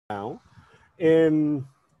now.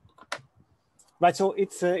 Right, so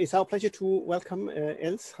it's our pleasure to welcome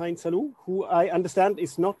Els Heinsalu, who I understand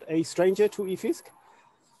is not a stranger to IFISC,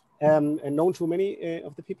 and known to many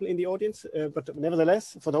of the people in the audience, but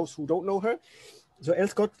nevertheless, for those who don't know her, so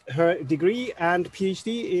Els got her degree and PhD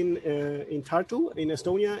in Tartu, in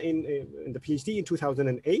Estonia, in the PhD in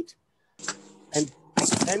 2008, and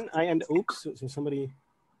then I end. Oops,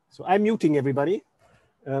 so I'm muting everybody,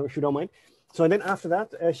 if you don't mind. So then after that,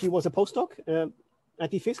 she was a postdoc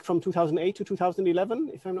at IFISC from 2008 to 2011,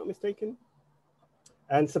 if I'm not mistaken.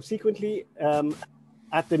 And subsequently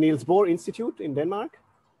at the Niels Bohr Institute in Denmark,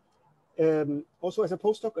 also as a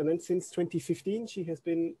postdoc. And then since 2015, she has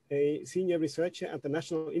been a senior researcher at the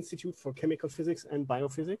National Institute for Chemical Physics and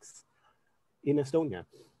Biophysics in Estonia.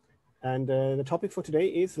 And the topic for today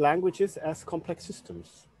is languages as complex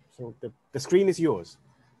systems. So the screen is yours.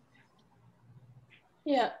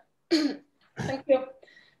 Yeah, thank you.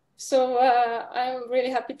 So I'm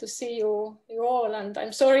really happy to see you all, and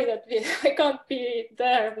I'm sorry that I can't be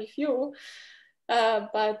there with you,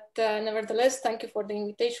 but nevertheless, thank you for the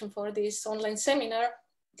invitation for this online seminar.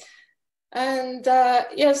 And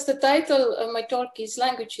yes, the title of my talk is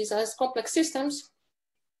Languages as Complex Systems.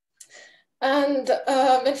 And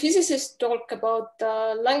when physicists talk about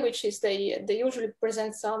languages, they usually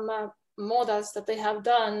present some models that they have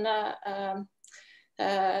done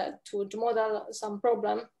to model some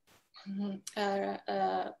problem,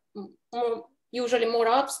 usually more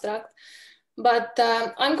abstract. But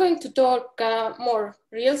I'm going to talk more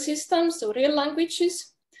real systems, so real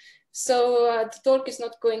languages. So the talk is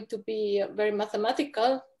not going to be very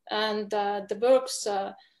mathematical, and the works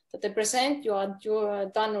that I present you are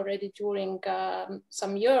done already during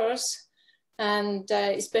some years, and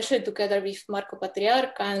especially together with Marco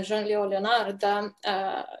Patriarca and Jean-Léo Léonard.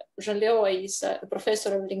 Jean-Léo is a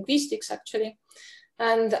professor of linguistics, actually,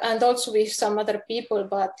 and also with some other people,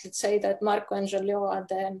 but let's say that Marco and Jean-Léo are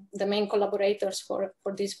the main collaborators for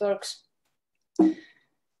these works.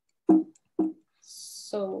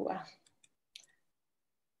 So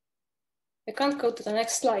I can't go to the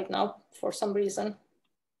next slide now for some reason.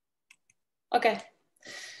 Okay.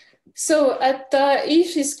 So at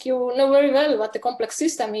IFISC, you know very well what the complex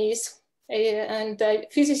system is, and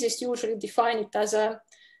physicists usually define it as a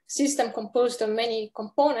system composed of many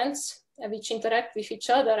components which interact with each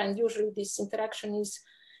other, and usually this interaction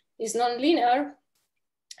is non-linear,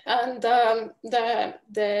 and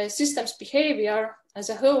the system's behavior as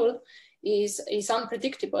a whole is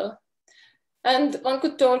unpredictable. And one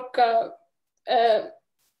could talk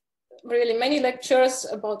really many lectures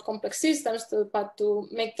about complex systems, but to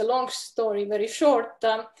make the long story very short,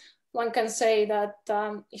 one can say that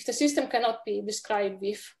if the system cannot be described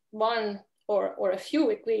with one or a few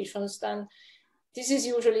equations, then this is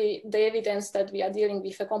usually the evidence that we are dealing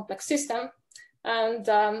with a complex system. And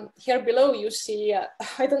here below you see,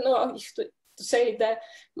 I don't know if to say that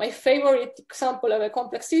my favorite example of a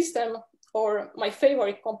complex system or my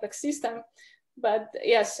favorite complex system, but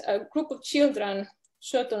yes, a group of children,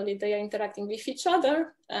 certainly they are interacting with each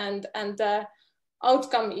other, and the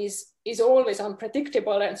outcome is always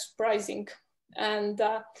unpredictable and surprising. And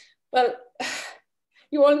well,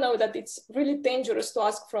 you all know that it's really dangerous to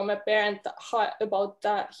ask from a parent about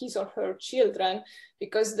his or her children,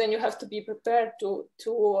 because then you have to be prepared to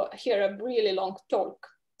hear a really long talk.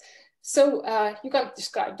 So you can't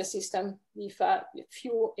describe the system with a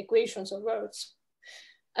few equations or words.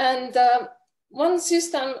 And one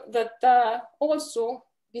system that also,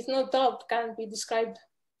 with no doubt, can be described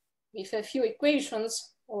with a few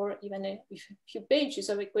equations or even with a few pages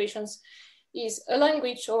of equations is a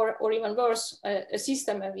language, or even worse, a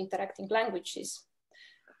system of interacting languages.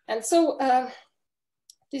 And so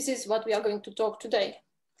this is what we are going to talk today.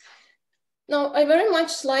 Now, I very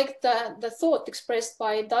much like the thought expressed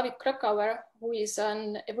by David Krakauer, who is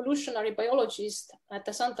an evolutionary biologist at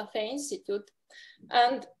the Santa Fe Institute.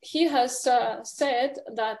 And he has said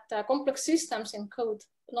that complex systems encode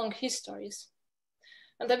long histories.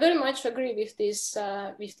 And I very much agree with this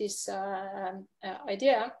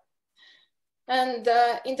idea. And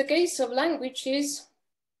in the case of languages,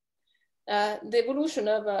 the evolution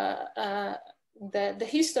of the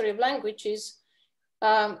history of languages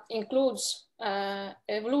includes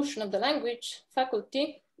evolution of the language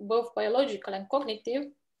faculty, both biological and cognitive,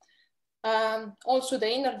 also the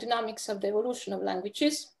inner dynamics of the evolution of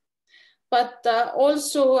languages, but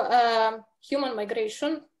also human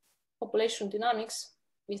migration, population dynamics,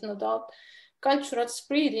 with no doubt, cultural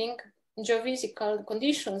spreading, geophysical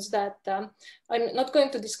conditions that I'm not going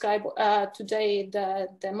to describe today the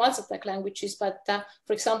Mazatec languages, but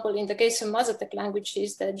for example, in the case of Mazatec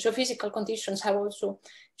languages, the geophysical conditions have also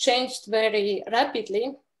changed very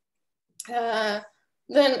rapidly.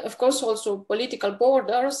 Then, of course, also political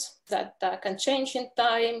borders that can change in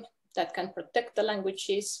time, that can protect the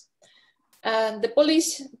languages. The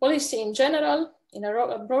policy in general, in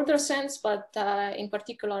a broader sense, but in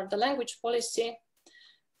particular the language policy,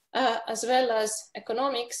 as well as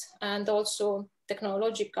economics and also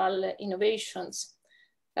technological innovations.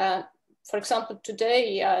 For example,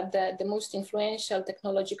 today, the most influential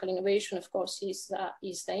technological innovation, of course, is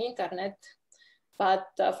the internet. But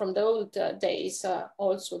from the old days,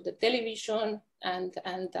 also the television and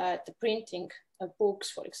the printing of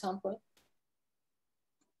books, for example.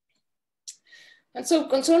 And so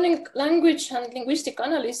concerning language and linguistic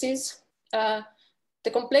analysis,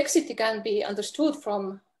 the complexity can be understood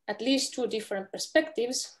from at least two different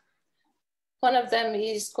perspectives. One of them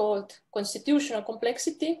is called constitutional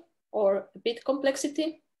complexity or bit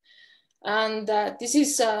complexity. And this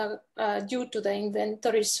is due to the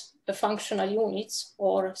inventories of functional units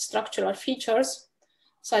or structural features,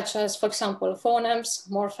 such as, for example, phonemes,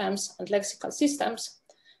 morphemes, and lexical systems.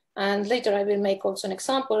 And later I will make also an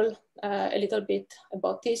example a little bit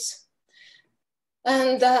about this.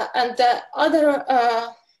 And the other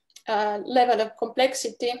level of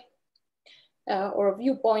complexity or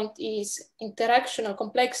viewpoint is interactional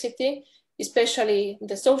complexity, especially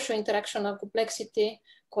the social interactional complexity,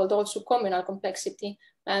 called also communal complexity.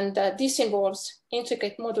 And this involves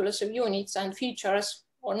intricate modulus of units and features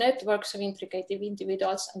or networks of intricate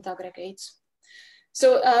individuals and aggregates.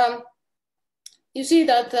 So you see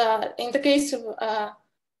that in the case of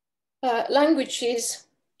languages,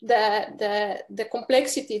 the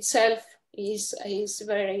complexity itself is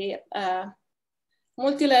very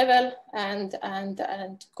multi-level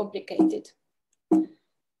and complicated.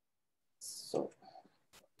 So,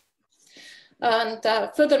 and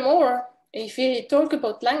furthermore, if we talk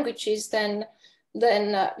about languages, then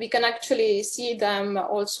we can actually see them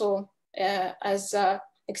also as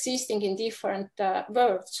existing in different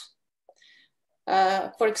worlds.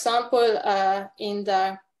 For example, in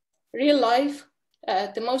the real life,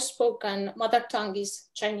 the most spoken mother tongue is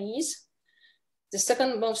Chinese. The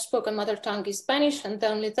second most spoken mother tongue is Spanish, and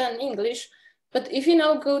only then English. But if you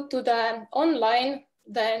now go to the online,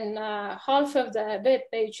 then half of the web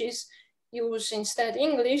pages use instead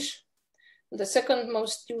English. The second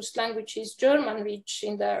most used language is German, which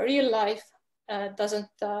in the real life doesn't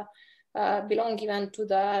belong even to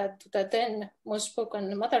the then most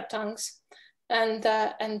spoken mother tongues.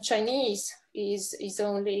 And Chinese is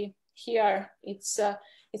only here.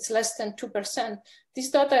 It's less than 2%. These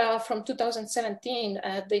data are from 2017.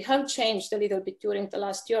 They have changed a little bit during the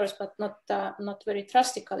last years, but not very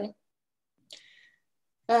drastically.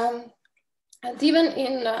 And even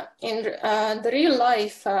in the real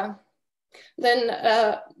life, then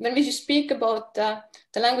when we speak about the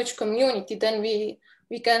language community, then we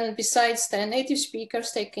can, besides the native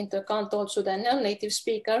speakers, take into account also the non-native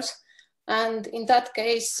speakers. And in that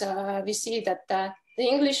case, we see that the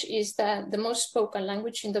English is the most spoken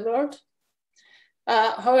language in the world.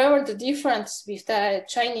 However, the difference with the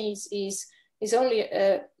Chinese is only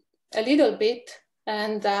a little bit,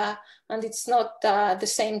 and it's not the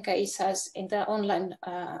same case as in the online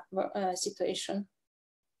situation.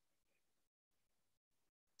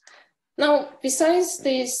 Now, besides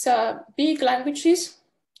these big languages,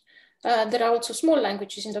 there are also small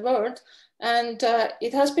languages in the world. And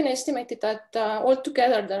it has been estimated that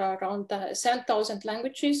altogether there are around 7,000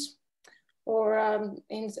 languages, or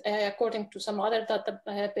according to some other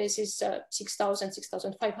databases, 6,000,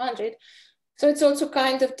 6,500. So it's also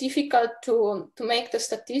kind of difficult to make the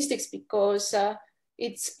statistics because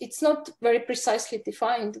it's not very precisely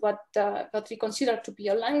defined what we consider to be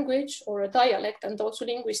a language or a dialect, and also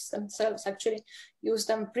linguists themselves actually use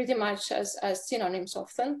them pretty much as synonyms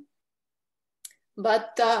often.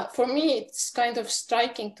 But for me, it's kind of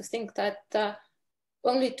striking to think that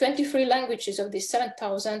only 23 languages of these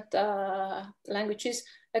 7,000 languages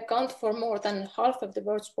account for more than half of the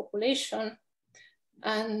world's population.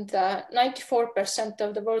 And 94%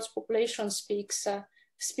 of the world's population speaks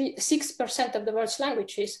 6% of the world's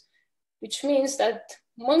languages, which means that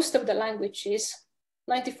most of the languages,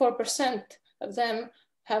 94% of them,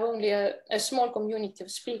 have only a small community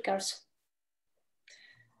of speakers.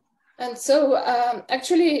 And so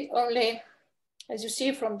actually only, as you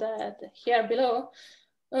see from the here below,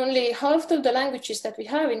 only half of the languages that we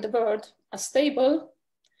have in the world are stable.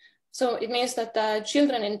 So it means that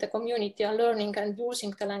children in the community are learning and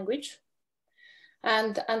using the language.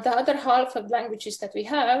 And the other half of languages that we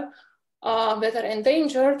have are whether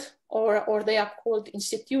endangered or they are called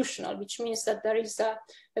institutional, which means that there is a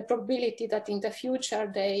probability that in the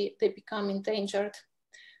future they become endangered.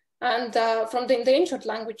 And from the endangered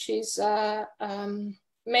languages,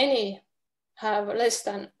 many have less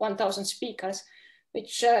than 1,000 speakers,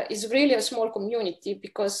 which is really a small community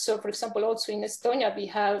because, so for example, also in Estonia, we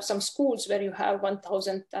have some schools where you have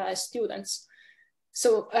 1,000 students.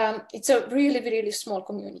 So it's a really, really small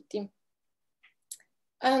community.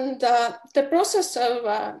 And the process of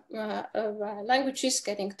languages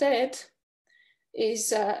getting dead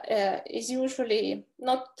is usually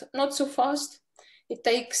not so fast. It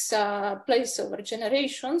takes place over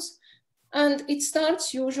generations, and it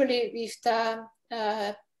starts usually with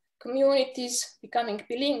the communities becoming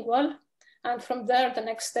bilingual, and from there the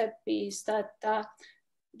next step is that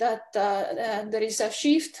there is a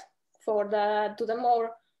shift to the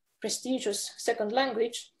more prestigious second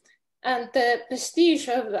language. And the prestige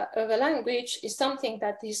of a language is something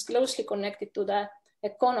that is closely connected to the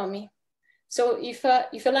economy. So if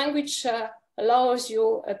a language allows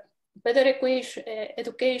you a better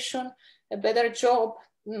education, a better job,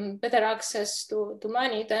 better access to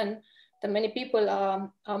money, then many people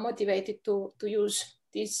are motivated to use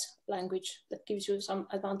this language that gives you some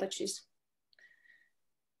advantages.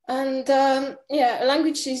 And yeah, a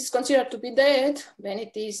language is considered to be dead when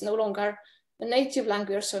it is no longer a native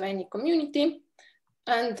language of any community.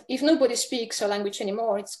 And if nobody speaks a language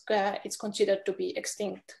anymore, it's considered to be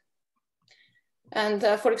extinct. And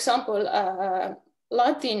for example,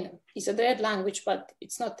 Latin is a dead language, but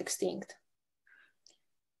it's not extinct.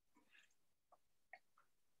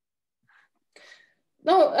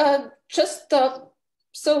 Now, just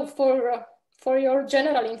so for your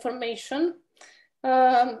general information,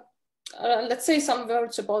 let's say some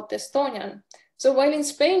words about Estonian. So while in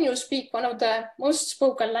Spain you speak one of the most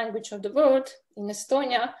spoken language of the world, in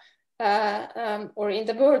Estonia, or in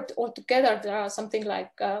the world altogether, there are something like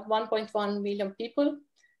 1.1 million people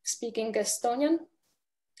speaking Estonian.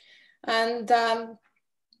 And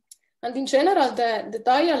in general, the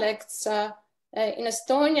dialects in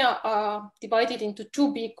Estonia are divided into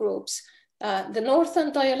two big groups, the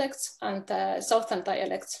northern dialects and the southern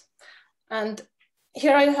dialects. And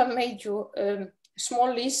here I have made you a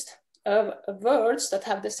small list of words that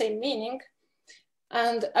have the same meaning.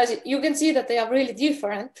 And as you can see that they are really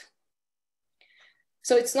different.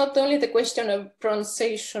 So it's not only the question of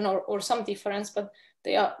pronunciation or some difference, but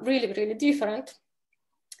they are really, really different.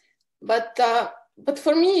 But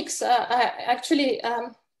for me, actually,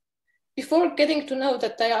 before getting to know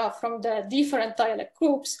that they are from the different dialect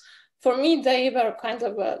groups, for me, they were kind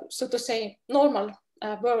of, so to say, normal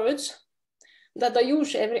words that I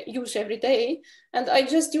use every day, and I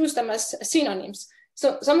just use them as synonyms.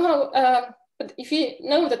 So somehow, but if you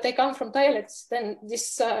know that they come from dialects, then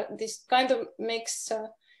this kind of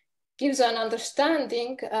gives an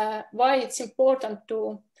understanding why it's important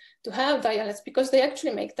to have dialects, because they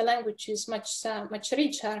actually make the languages much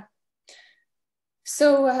richer.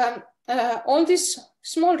 So all these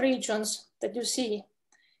small regions that you see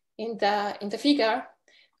in the figure,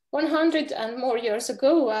 100 and more years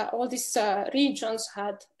ago, all these regions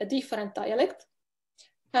had a different dialect,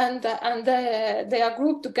 and they are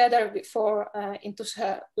grouped together into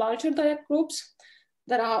larger dialect groups.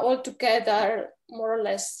 There are altogether more or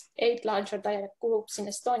less 8 larger dialect groups in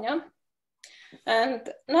Estonia. And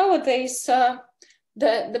nowadays,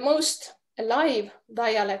 the most alive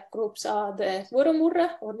dialect groups are the Võru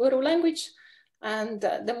murre or Võru language and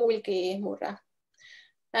the Mulgi murre.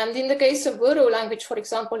 And in the case of Võru language, for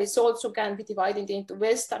example, it also can be divided into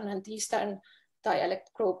Western and Eastern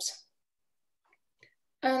dialect groups.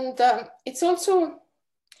 And it's also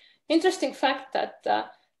interesting fact that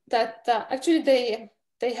actually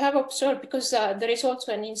they have observed, because there is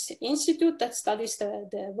also an institute that studies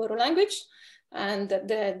the Võru language, and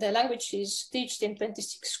the language is taught in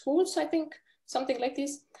 26 schools, I think, something like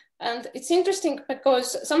this. And it's interesting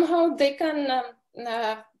because somehow they can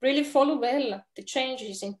really follow well the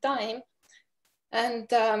changes in time, and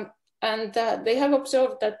they have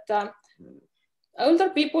observed that older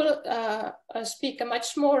people speak a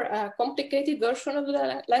much more complicated version of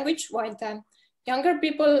the language, while the younger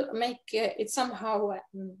people make it somehow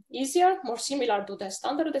easier, more similar to the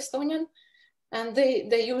standard Estonian, and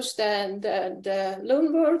they use the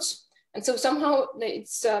loan words, and so somehow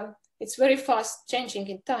it's very fast changing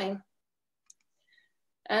in time.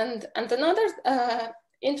 And another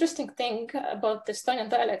interesting thing about the Estonian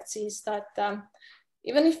dialects is that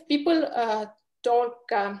even if people talk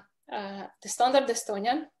the standard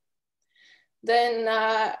Estonian,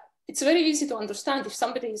 then it's very easy to understand if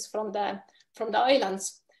somebody is from the from the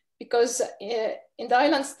islands, because in the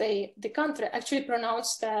islands, they can't actually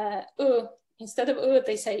pronounce the instead of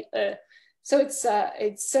they say so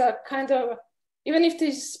it's kind of, even if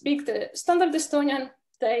they speak the standard Estonian,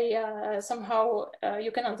 they somehow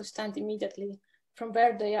you can understand immediately from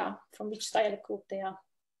where they are, from which dialect group they are.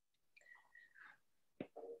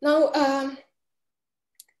 Now,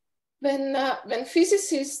 when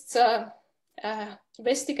physicists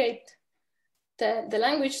investigate the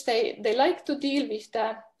language, they like to deal with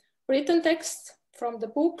the written text from the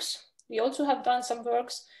books. We also have done some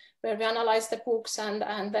works where we analyze the books and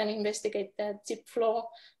then investigate the zip flow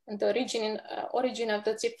and the origin of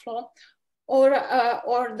the zip flow.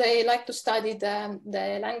 Or they like to study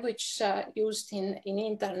the language used in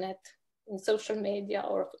internet, in social media,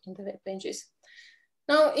 or in the web pages.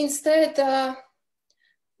 Now, instead,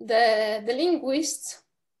 the linguists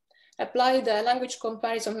apply the language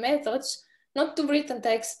comparison methods, not to written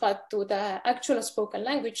text, but to the actual spoken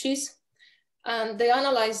languages. And they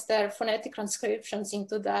analyze their phonetic transcriptions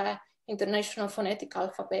into the International Phonetic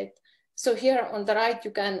Alphabet. So here on the right,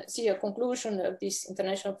 you can see a conclusion of this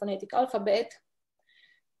International Phonetic Alphabet.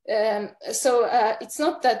 It's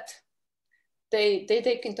not that they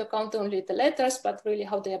take into account only the letters, but really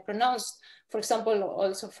how they are pronounced. For example,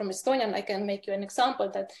 also from Estonian, I can make you an example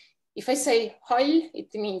that if I say hall,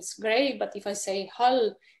 it means gray, but if I say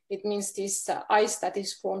hall, it means this ice that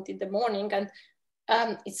is formed in the morning. And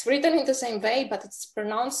it's written in the same way, but it's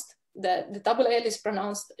pronounced, the double L is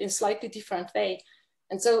pronounced in a slightly different way.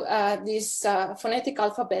 And so this phonetic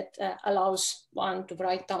alphabet allows one to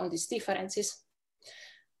write down these differences.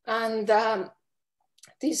 And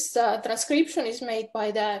this transcription is made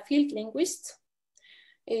by the field linguists.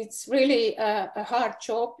 It's really a hard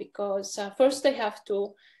job because first they have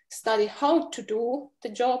to study how to do the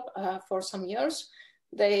job for some years.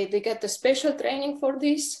 They get a special training for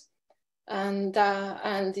this, and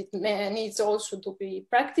it needs also to be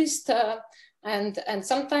practiced. And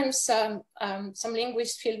sometimes some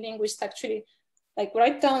linguists, field linguists, actually like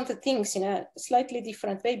write down the things in a slightly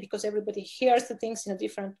different way because everybody hears the things in a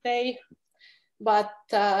different way. But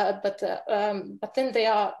then they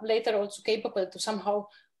are later also capable to somehow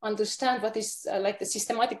understand what is like the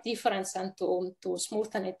systematic difference and to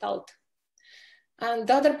smoothen it out. And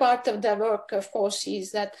the other part of their work, of course,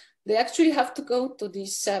 is that they actually have to go to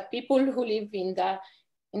these people who live in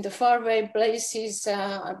the faraway places,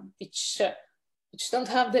 which don't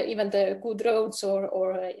have even the good roads or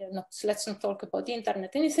not, let's not talk about the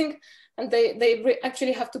internet, anything. And they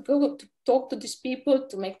actually have to go to talk to these people,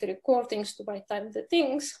 to make the recordings, to write down the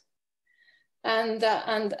things, and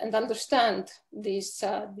understand these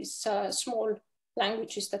small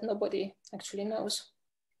languages that nobody actually knows.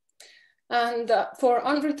 And for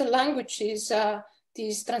unwritten languages,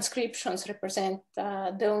 these transcriptions represent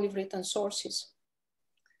the only written sources.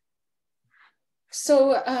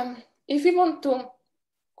 So if we want to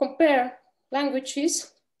compare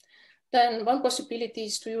languages, then one possibility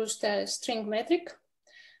is to use the string metric,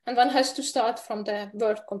 and one has to start from the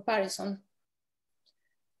word comparison.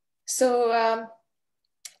 So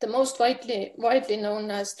the most widely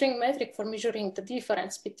known string metric for measuring the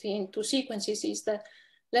difference between two sequences is the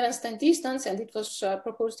Levenstein distance, and it was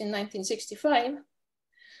proposed in 1965.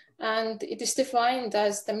 And it is defined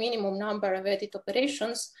as the minimum number of edit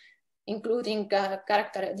operations, including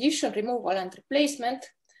character addition, removal, and replacement,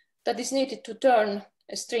 that is needed to turn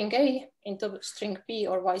a string A into string B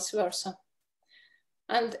or vice versa.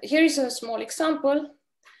 And here is a small example.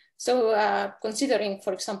 So considering,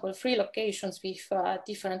 for example, 3 locations with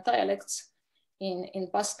different dialects in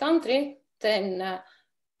Basque country, then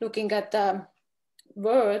looking at the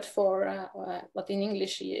word for what in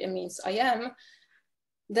English means I am,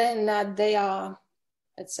 then they are,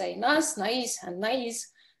 let's say, nas, nais, and nais.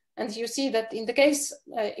 And you see that in the case,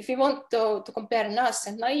 if we want to compare nas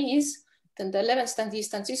and nais, then the Levenstein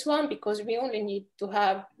distance is 1 because we only need to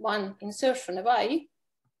have one insertion of I.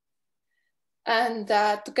 And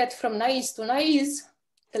to get from nais to nais,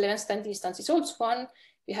 the Levenstein distance is also 1.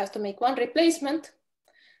 We have to make one replacement.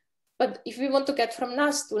 But if we want to get from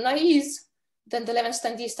nas to nais, then the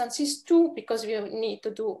Levenstein distance is 2 because we need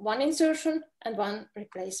to do one insertion and one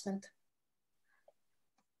replacement.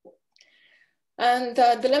 And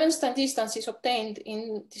the Levenstein distance is obtained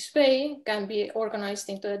in this way, can be organized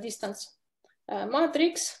into a distance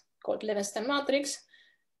matrix called Levenstein matrix.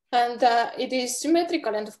 And it is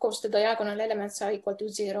symmetrical, and of course the diagonal elements are equal to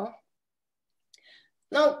 0.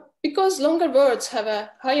 Now, because longer words have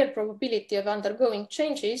a higher probability of undergoing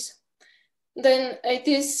changes, then it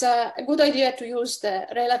is a good idea to use the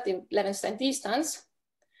relative Levenstein distance.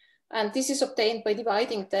 And this is obtained by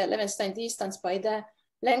dividing the Levenstein distance by the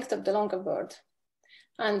length of the longer word.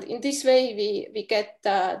 And in this way, we get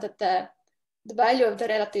that the value of the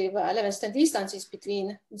relative Levenstein distance is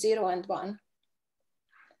between 0 and 1.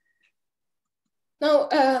 Now,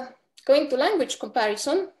 going to language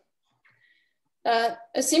comparison,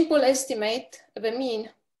 a simple estimate of a mean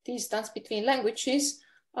distance between languages,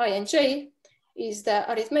 I and J, is the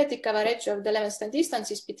arithmetic average of the Levenstein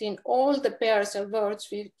distances between all the pairs of words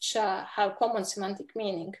which have common semantic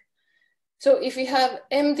meaning. So if we have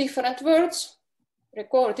m different words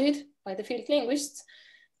recorded by the field linguists,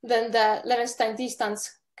 then the Levenstein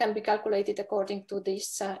distance can be calculated according to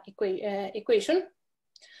this equation.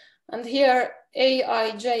 And here A,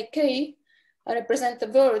 I, J, K represent the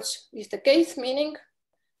words with the kth meaning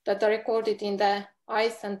that are recorded in the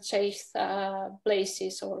ith and jth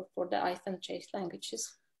places, or for the ith and jth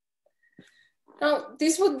languages. Now,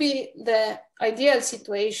 this would be the ideal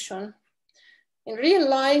situation. In real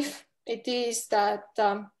life, it is that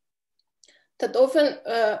that often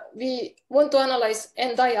we want to analyze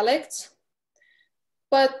n dialects,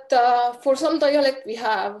 but for some dialect we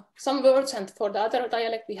have some words, and for the other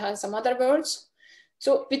dialect we have some other words.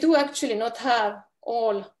 So we do actually not have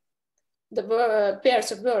all the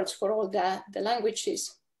pairs of words for all the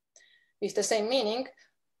languages with the same meaning,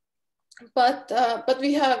 but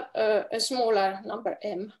we have a smaller number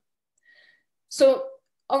m. So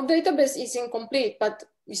our database is incomplete, but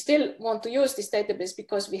we still want to use this database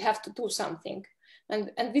because we have to do something,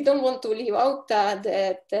 and we don't want to leave out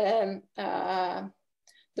the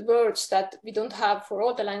words that we don't have for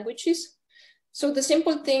all the languages. So the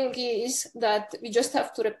simple thing is that we just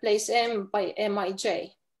have to replace m by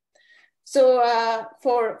mij. So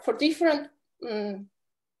for different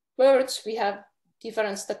words, we have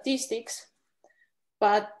different statistics,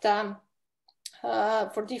 but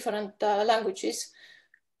for different languages,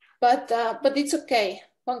 but it's okay.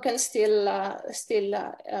 One can still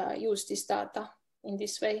use this data in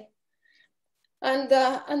this way, and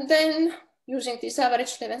then using these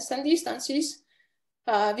average Levenstein distances,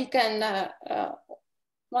 we can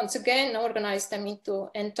once again organize them into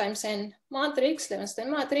n times n matrix, Levenstein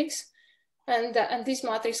matrix, and this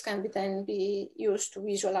matrix can then be used to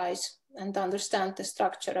visualize and understand the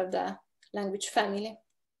structure of the language family.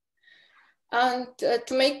 And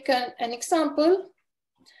to make an example,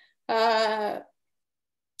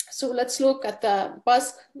 so let's look at the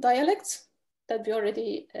Basque dialects that we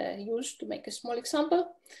already used to make a small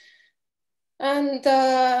example. And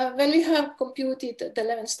when we have computed the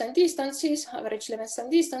Levenstein distances, average Levenstein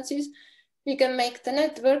distances, we can make the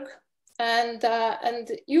network. And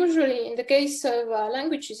usually in the case of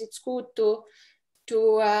languages, it's good to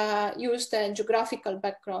use the geographical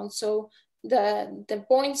background. So the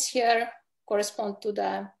points here correspond to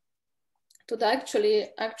the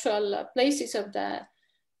actual places of the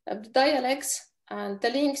dialects, and the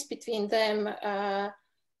links between them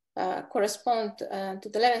correspond to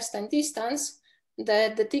the Levenstein distance.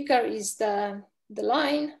 The thicker is the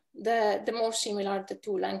line, the more similar the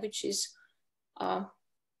two languages are.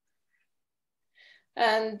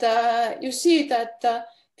 And you see that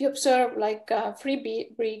we observe like three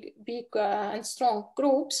big and strong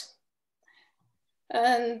groups.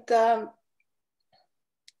 And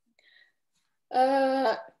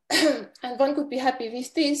and one could be happy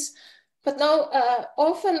with this. But now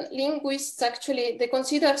often linguists actually, they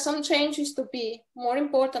consider some changes to be more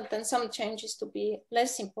important and some changes to be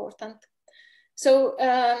less important. So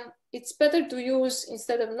it's better to use,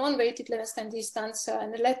 instead of non-weighted Levenstein distance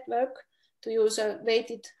network, to use a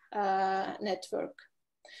weighted network.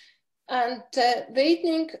 And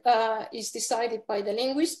weighting is decided by the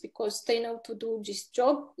linguist because they know to do this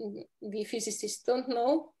job. We physicists don't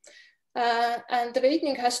know. And the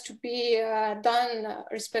weighting has to be done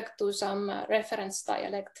respect to some reference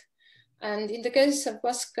dialect. And in the case of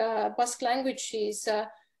Basque languages,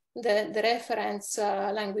 the reference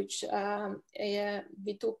language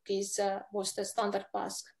we took was the Standard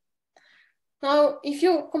Basque. Now, if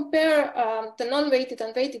you compare the non-weighted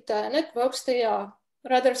and weighted networks, they are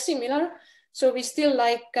rather similar. So we still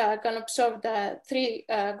can observe the three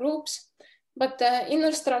groups. But the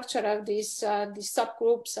inner structure of these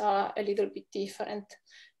subgroups are a little bit different.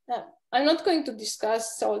 I'm not going to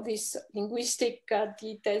discuss all these linguistic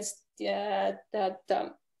details that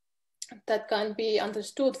can be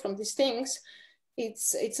understood from these things.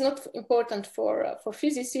 It's not important for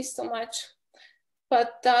physicists so much.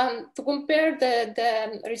 But to compare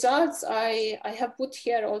the results, I have put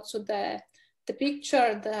here also the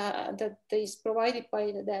picture that is provided by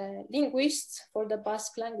the linguists for the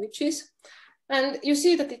Basque languages. And you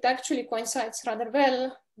see that it actually coincides rather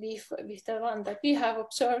well with the one that we have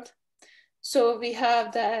observed. So we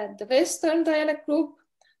have the Western dialect group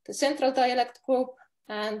the central dialect group,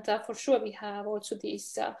 and for sure we have also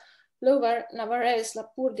this lower Navarrese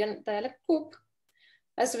Lapurdian dialect group,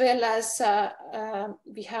 as well as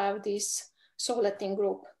we have this Soletin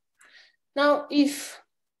group. Now, if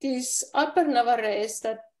this upper Navarrese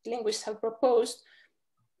that linguists have proposed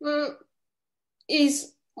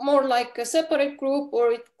is more like a separate group,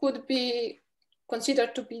 or it could be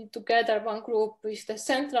considered to be together one group with the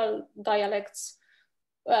central dialects,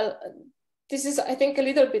 well, this is, I think, a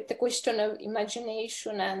little bit the question of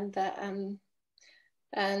imagination, and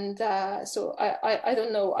so I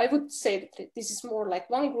don't know. I would say that this is more like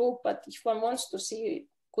one group, but if one wants to see, it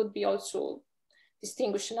could be also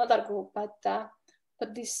distinguish another group. But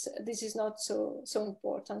this is not so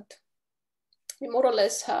important. We more or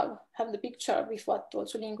less have the picture with what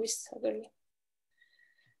also linguists agree.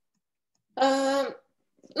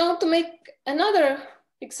 Now, to make another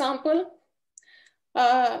example,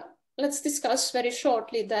 let's discuss very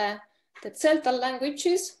shortly the Celtal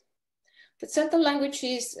languages. The Celtal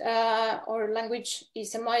languages, or language,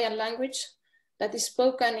 is a Mayan language that is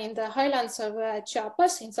spoken in the highlands of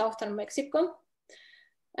Chiapas in southern Mexico.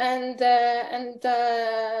 And they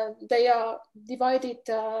are divided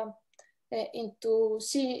into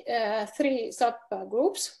three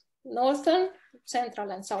subgroups: Northern,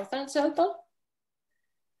 Central, and Southern Celtal.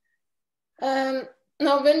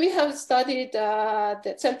 Now, when we have studied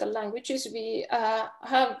the Celtal languages, we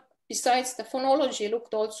have, besides the phonology,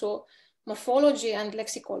 looked also morphology and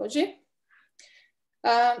lexicology.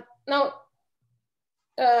 Now,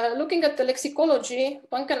 looking at the lexicology,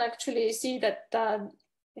 one can actually see that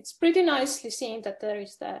it's pretty nicely seen that there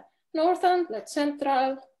is the Northern, the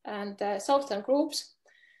Central, and the Southern groups.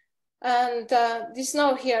 And this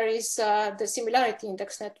now here is the similarity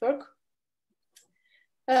index network.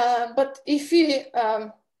 But if we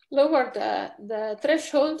lower the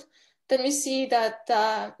threshold, then we see that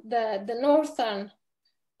the Northern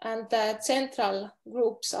and the Central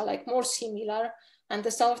groups are like more similar, and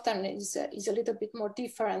the Southern is a little bit more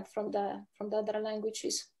different from the other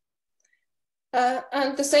languages.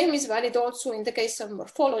 And the same is valid also in the case of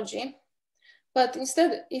morphology. But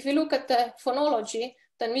instead, if we look at the phonology,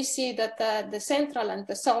 then we see that the Central and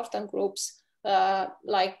the Southern groups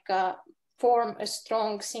form a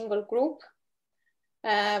strong single group,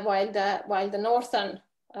 while the Northern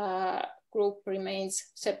group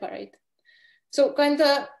remains separate. So kind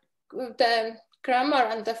of the grammar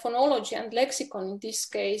and the phonology and lexicon in this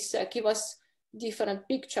case give us different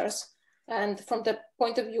pictures. And from the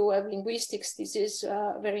point of view of linguistics, this is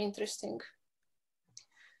very interesting.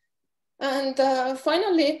 And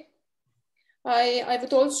finally, I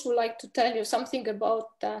would also like to tell you something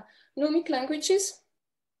about Numic languages.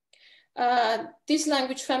 This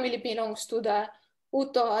language family belongs to the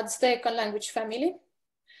Uto-Aztecan language family.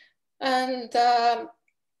 And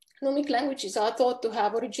Numic languages are thought to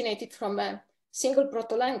have originated from a single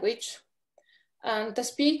proto-language. And the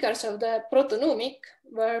speakers of the Proto-Numic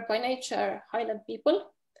were by nature highland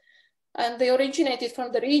people. And they originated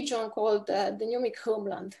from the region called the Numic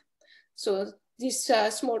homeland. So this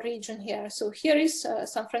small region here. So here is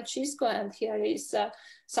San Francisco, and here is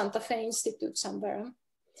Santa Fe Institute somewhere.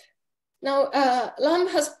 Now, Lamb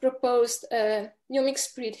has proposed a Numic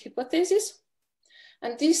spread hypothesis.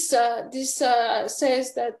 And this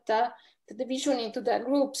says that the division into the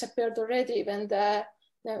groups appeared already when the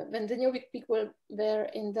Numic people were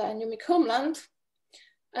in the Numic homeland.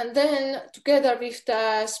 And then together with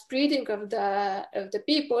the spreading of the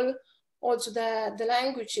people, also the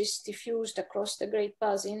language is diffused across the Great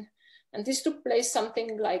Basin. And this took place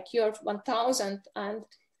something like year 1000, and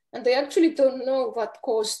they actually don't know what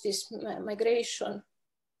caused this migration.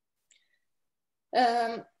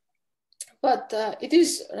 But it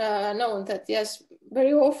is known that, yes,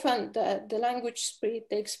 very often the language spread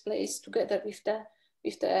takes place together with the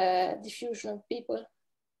diffusion of people.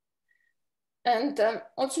 And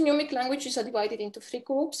also Numic languages are divided into three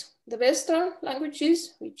groups: the Western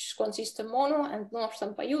languages, which consist of Mono and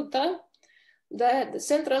Northern Paiute, the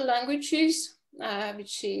Central languages,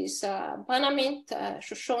 which is Banamint,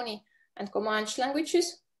 Shoshone, and Comanche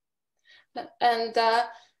languages. And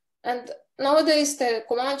nowadays the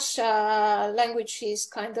Comanche language is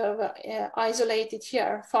kind of isolated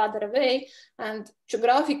here farther away, and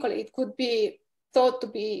geographically it could be thought to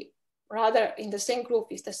be rather in the same group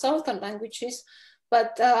with the Southern languages,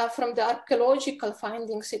 but from the archaeological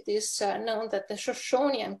findings, it is known that the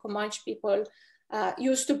Shoshone and Comanche people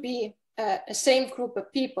used to be a same group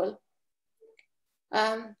of people.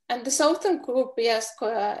 And the Southern group, yes,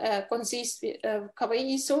 consists of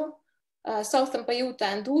Kawaiiso, Southern Paiute,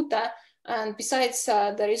 and Ute, And besides,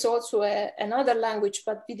 there is also another language,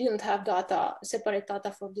 but we didn't have data, separate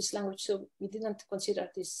data for this language, so we didn't consider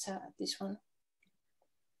this, this one.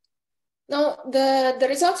 Now, the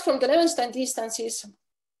results from the Levenstein distances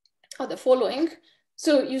are the following.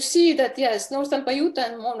 So you see that, yes, Northern Paiute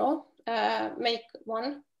and Mono make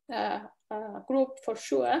one group for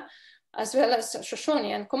sure, as well as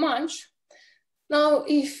Shoshone and Comanche. Now,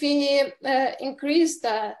 if we increase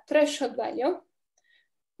the threshold value,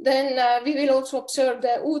 then we will also observe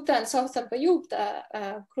the Ute and Southern Paiute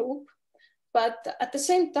group. But at the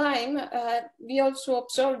same time, we also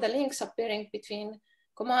observe the links appearing between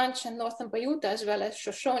Comanche and Northern Paiute, as well as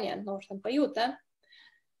Shoshone and Northern Paiute.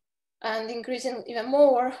 And increasing even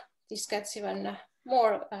more, this gets even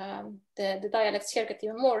more, the dialects here get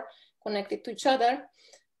even more connected to each other.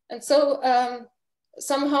 And so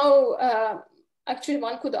somehow, actually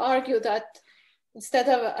one could argue that instead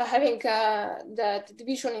of having the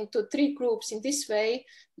division into 3 groups in this way,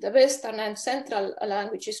 the Western and Central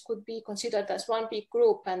languages could be considered as one big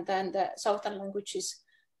group, and then the Southern languages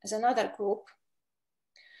as another group.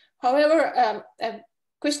 However, a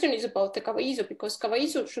question is about the Kawaiizu, because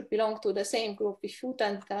Kawaiizu should belong to the same group with Ute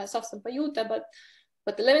and Southern Paiute,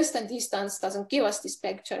 but the Levenstein distance doesn't give us this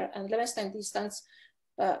picture, and Levenstein distance,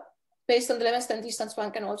 based on the Levenstein distance,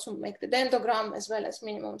 one can also make the dendrogram as well as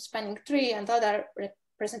minimum spanning tree and other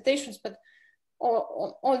representations, but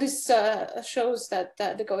all this shows that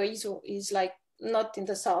the Kawaiizu is like not in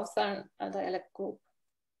the Southern dialect group.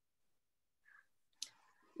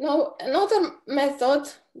 Now, another method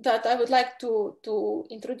that I would like to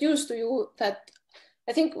introduce to you, that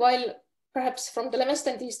I think while perhaps from the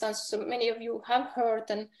Levenstein distance, so many of you have heard,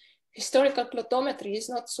 and historical glottometry is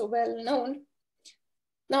not so well known.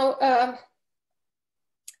 Now,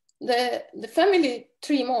 the family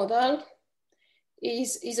tree model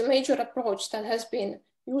is a major approach that has been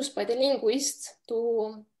used by the linguists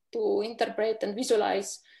to interpret and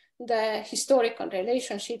visualize the historical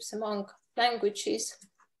relationships among languages.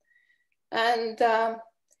 And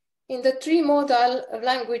in the tree model of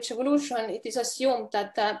language evolution, it is assumed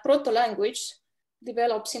that the proto-language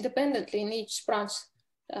develops independently in each branch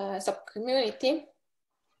subcommunity.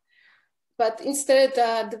 But instead,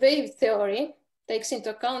 the wave theory takes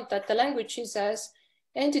into account that the languages as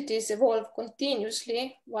entities evolve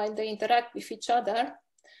continuously while they interact with each other.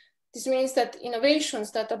 This means that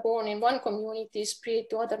innovations that are born in one community spread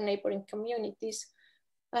to other neighboring communities.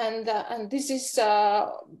 And this is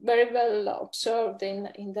very well observed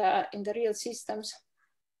in the real systems.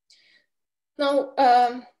 Now,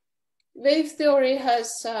 wave theory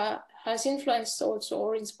has influenced also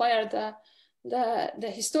or inspired the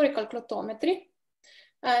historical glottometry.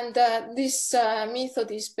 And this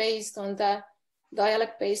method is based on the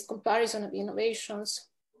dialect-based comparison of innovations.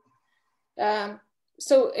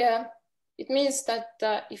 So it means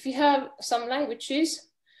that if we have some languages,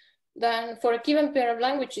 then for a given pair of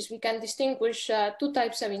languages, we can distinguish 2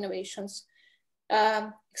 types of innovations.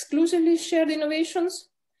 Exclusively shared innovations,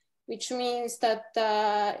 which means that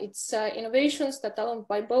it's innovations that are owned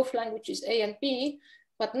by both languages A and B,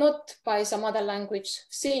 but not by some other language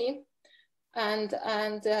C. And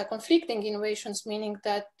conflicting innovations, meaning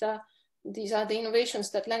that these are the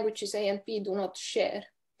innovations that languages A and B do not share.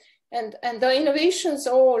 And the innovations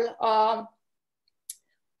all are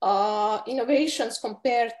innovations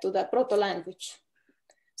compared to the proto-language.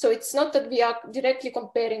 So it's not that we are directly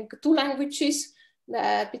comparing 2 languages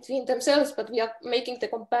between themselves, but we are making the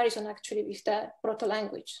comparison actually with the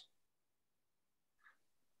proto-language.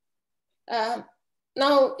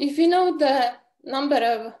 Now, if we know the number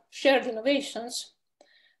of shared innovations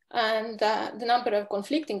and the number of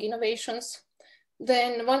conflicting innovations,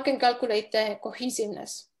 then one can calculate the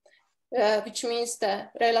cohesiveness, which means the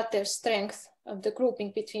relative strength of the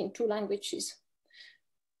grouping between 2 languages.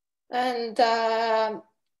 And then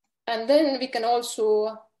we can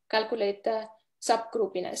also calculate the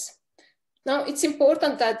subgroupiness. Now, it's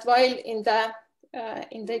important that while in the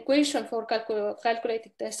equation for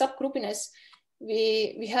calculating the subgroupiness,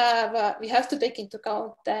 we have to take into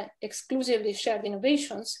account the exclusively shared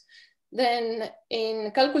innovations. Then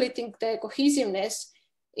in calculating the cohesiveness,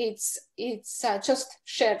 it's just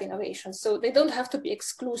shared innovations. So they don't have to be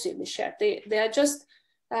exclusively shared. They are just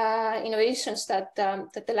innovations that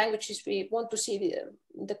the languages we want to see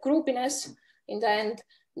the groupiness in the end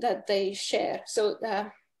that they share. So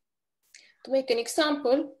to make an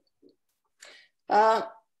example,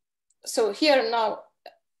 so here now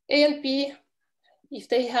A and B, if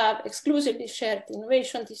they have exclusively shared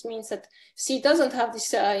innovation, this means that C doesn't have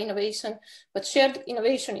this innovation, but shared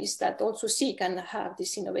innovation is that also C can have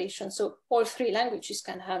this innovation. So all 3 languages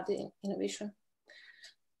can have the innovation.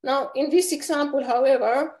 Now, in this example,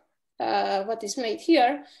 however, what is made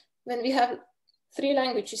here, when we have 3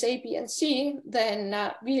 languages, A, B, and C, then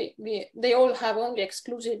they all have only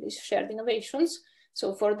exclusively shared innovations.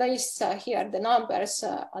 So for this here, the numbers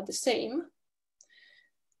are the same.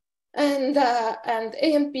 And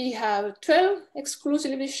A and B have 12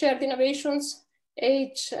 exclusively shared innovations.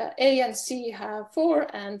 A and C have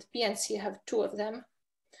 4, and B and C have 2 of them.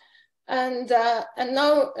 And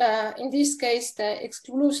now, in this case, the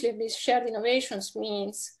exclusively shared innovations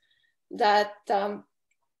means that for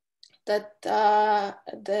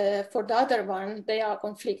the other one, they are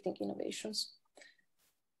conflicting innovations.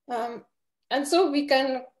 And so we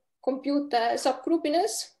can compute the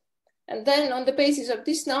subgroupiness. And then on the basis of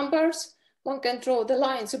these numbers, one can draw the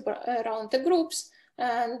lines around the groups.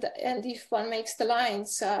 And if one makes the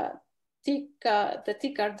lines thick, the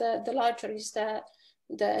thicker, the larger is the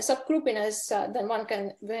subgroupiness, then one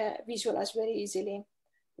can visualize very easily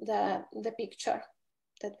the picture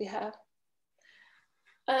that we have.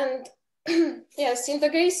 And yes, in the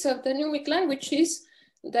case of the Numic languages,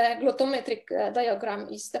 the glottometric diagram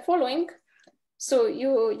is the following. So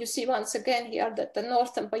you see once again here that the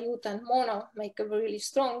Northern Paiute and Mono make a really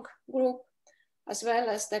strong group, as well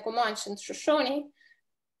as the Comanche and Shoshone.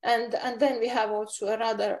 And then we have also a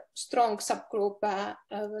rather strong subgroup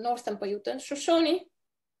of Northern Paiute and Shoshone.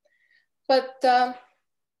 But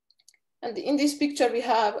and in this picture, we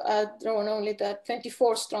have drawn only the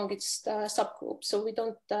 24 strongest subgroups. So we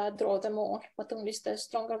don't draw them all, but only the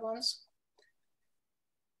stronger ones.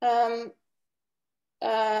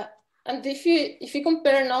 And if you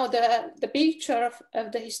compare now the picture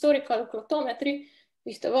of the historical glottometry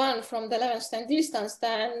with the one from the Levenstein distance,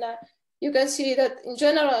 then you can see that in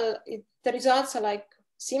general, the results are like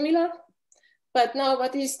similar. But now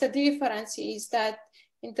what is the difference is that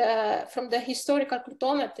from the historical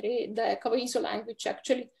glottometry, the Kawiso language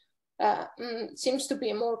actually seems to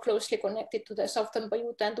be more closely connected to the Southern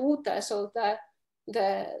Paiute and Ute. So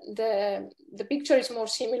the picture is more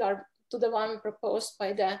similar to the one proposed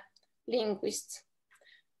by the linguists.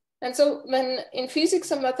 And so when in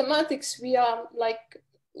physics and mathematics, we are like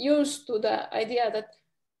used to the idea that,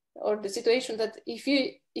 or the situation that if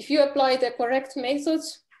you apply the correct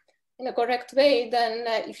methods in a correct way, then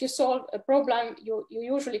if you solve a problem, you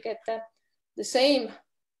usually get the same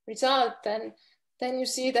result. And then you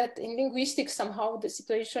see that in linguistics, somehow the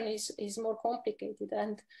situation is more complicated,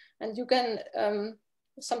 and you can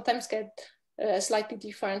sometimes get slightly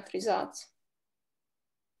different results.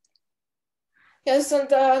 Yes,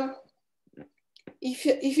 and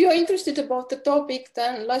if you are interested about the topic,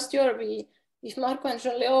 then last year with Marco and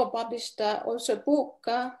Jean-Leo published also a book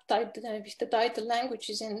with the title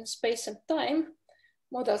Languages in Space and Time,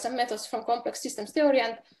 Models and Methods from Complex Systems Theory.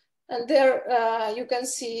 And there you can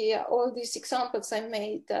see all these examples I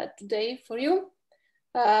made today for you,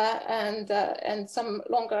 and some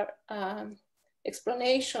longer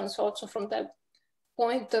explanations also from the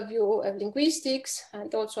point of view of linguistics,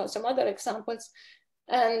 and also some other examples.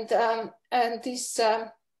 And this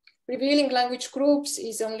revealing language groups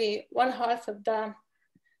is only 1/2 of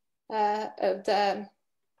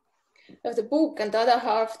the book, and the other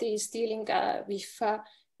half is dealing with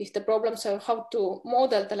the problems of how to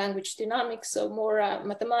model the language dynamics, so more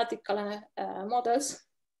mathematical models,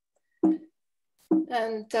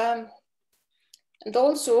 and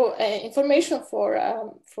also information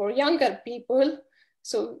for younger people.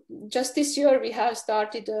 So just this year, we have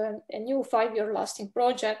started a new 5-year lasting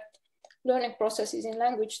project, Learning Processes in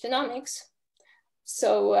Language Dynamics.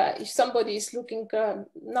 So if somebody is looking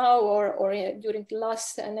now or during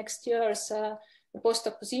the next year's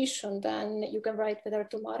postdoc position, then you can write whether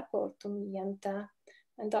to Marco or to me and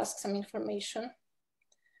ask some information.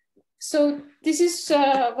 So this is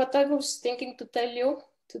what I was thinking to tell you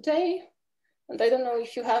today. And I don't know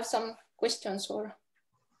if you have some questions or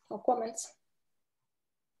comments.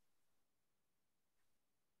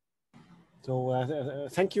 So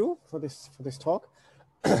thank you for this talk.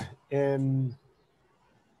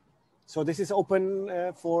 So this is open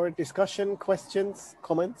for discussion, questions,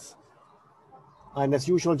 comments, and as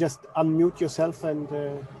usual, just unmute yourself and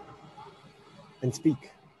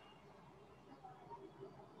speak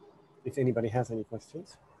if anybody has any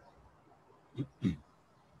questions.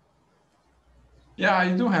 Yeah, I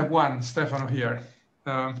do have one, Stefano here.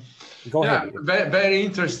 Go ahead. Very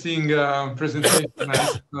interesting presentation.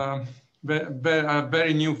 A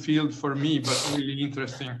very new field for me, but really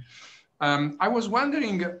interesting. I was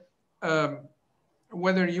wondering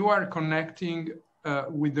whether you are connecting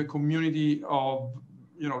with the community of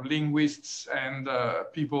linguists and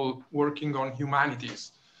people working on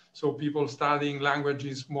humanities, so people studying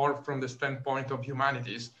languages more from the standpoint of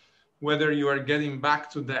humanities, whether you are getting back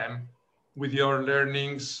to them with your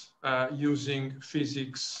learnings using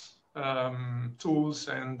physics tools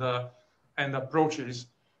and approaches,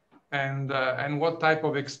 and what type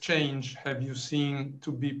of exchange have you seen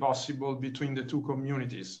to be possible between the two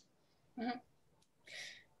communities? Mm-hmm.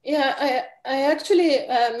 Yeah, I actually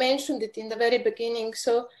mentioned it in the very beginning.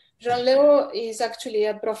 So Jean-Léo is actually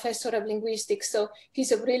a professor of linguistics, so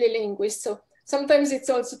he's a really linguist. So sometimes it's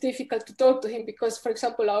also difficult to talk to him because, for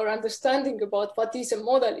example, our understanding about what is a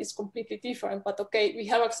model is completely different. But okay, we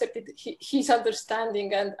have accepted his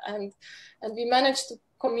understanding, and we managed to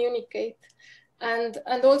communicate. And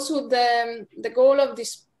also the goal of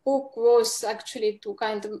this book was actually to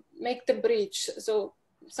kind of make the bridge. So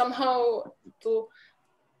somehow to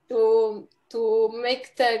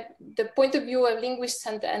make the point of view of linguists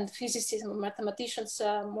and physicists and mathematicians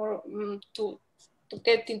more to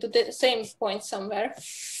get into the same point somewhere.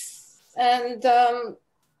 And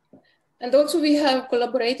also we have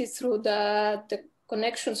collaborated through the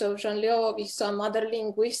connections of Jean-Léo with some other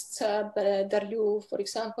linguists, Darliu, for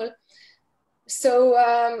example. So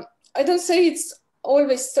I don't say it's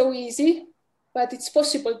always so easy, but it's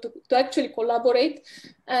possible to actually collaborate.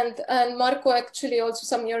 And Marco actually also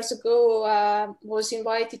some years ago was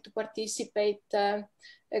invited to participate a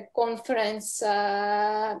conference,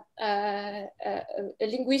 a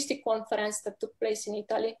linguistic conference that took place in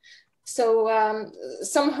Italy. So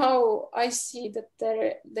somehow I see that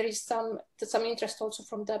there is some interest also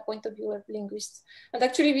from the point of view of linguists. And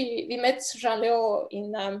actually we met Jean-Léo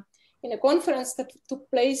in a conference that took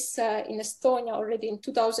place in Estonia already in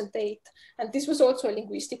 2008. And this was also a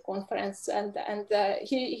linguistic conference. And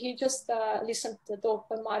he just listened to the talk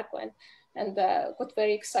by Marco and got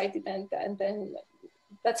very excited. And then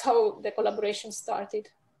that's how the collaboration started.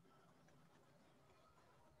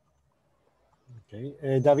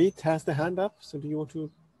 Okay, David has the hand up. So do you want to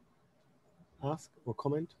ask or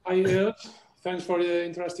comment? Hi, thanks for the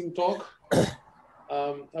interesting talk.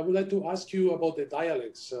 I would like to ask you about the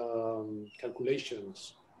dialects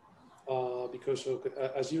calculations, because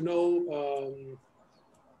as you know,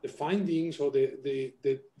 the findings or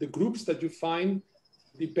the groups that you find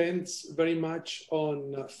depends very much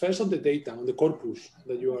on first on the data, on the corpus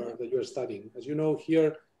that you are studying. As you know,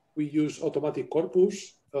 here we use automatic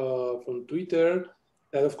corpus from Twitter.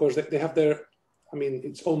 That of course they have their, I mean,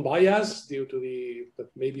 its own bias due to that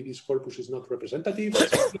maybe this corpus is not representative.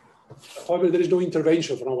 However, there is no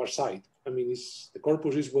intervention from our side. I mean, the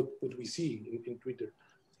corpus is what we see in Twitter.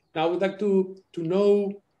 Now, I would like to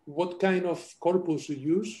know what kind of corpus you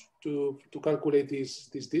use to calculate these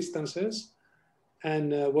distances,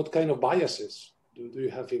 and what kind of biases do you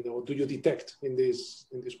have or do you detect in this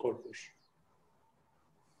corpus?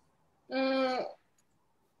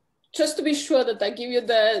 Just to be sure that I give you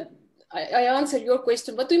I answer your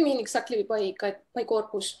question. What do you mean exactly by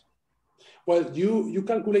corpus? Well, you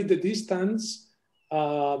calculate the distance,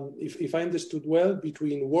 if I understood well,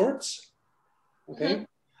 between words, okay? Mm-hmm.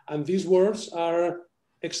 And these words are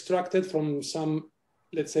extracted from some,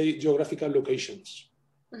 let's say, geographical locations.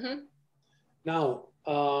 Mm-hmm. Now,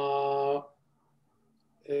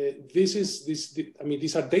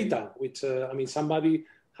 these are data, which, somebody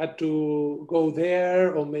had to go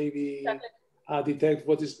there or maybe detect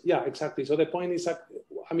what is, yeah, exactly. So the point is,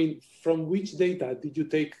 from which data did you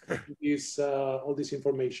take all this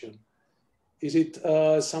information? Is it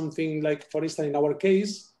something like, for instance, in our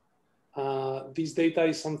case, this data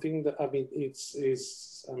is something that,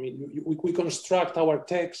 we construct our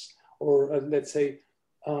text, or let's say,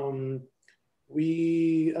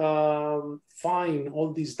 we find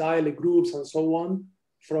all these dialect groups and so on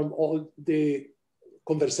from all the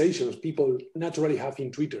conversations people naturally have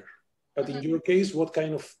in Twitter. But in your case, what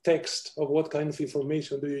kind of text or what kind of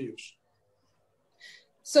information do you use?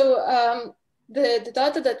 So the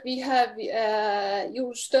data that we have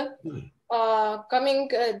used are coming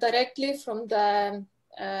directly from the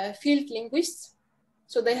field linguists.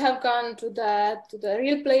 So they have gone to the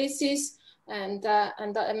real places and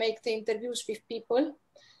make the interviews with people.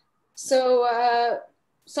 So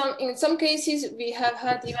in some cases we have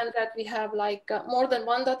had even that we have like more than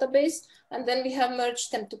one database, and then we have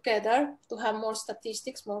merged them together to have more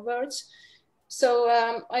statistics, more words. So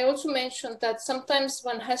I also mentioned that sometimes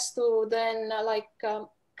one has to then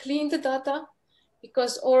clean the data,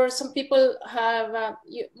 because or some people have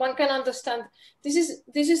one can understand this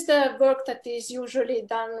is the work that is usually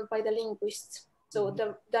done by the linguists. So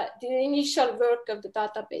the initial work of the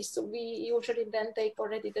database. So we usually then take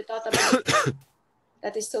already the database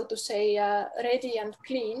that is, so to say, ready and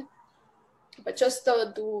clean. But just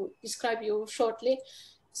to describe you shortly,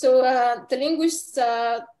 So the linguists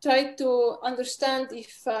try to understand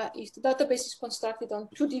if the database is constructed on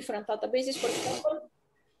two different databases, for example,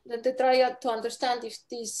 then they try to understand if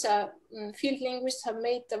these field linguists have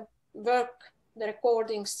made the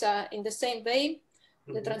recordings in the same way,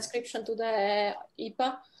 the transcription to the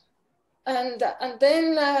IPA. And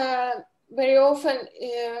then very often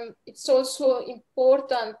it's also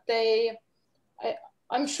important,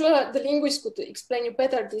 I'm sure the linguists could explain you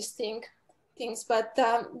better these things, but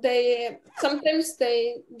sometimes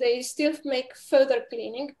they still make further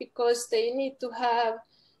cleaning because they need to have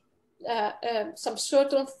some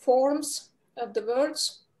certain forms of the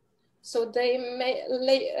words. So they may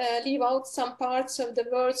leave out some parts of the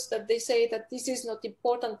words that they say that this is not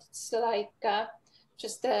important. It's like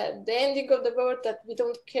just the ending of the word that we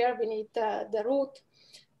don't care, we need the root.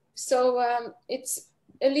 So it's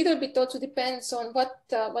a little bit also depends on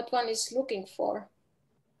what one is looking for.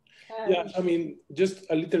 Yeah, I mean, just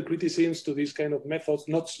a little criticism to these kind of methods,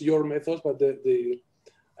 not your methods, but I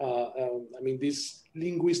mean, this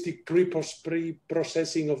linguistic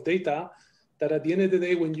pre-processing of data, that at the end of the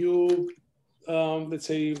day, when you, let's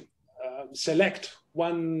say, select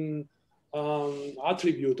one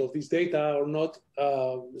attribute of this data or not,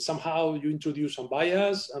 somehow you introduce some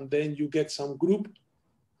bias, and then you get some group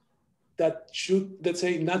that should, let's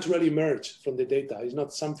say, naturally emerge from the data. It's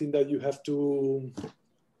not something that you have to...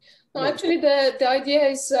 No, actually, the idea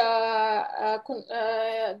is the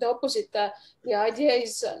opposite. The idea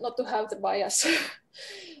is not to have the bias.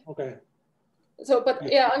 Okay. So, but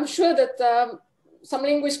yeah, I'm sure that some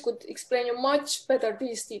linguists could explain you much better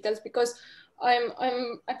these details, because I'm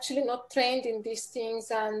actually not trained in these things,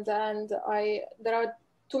 and there are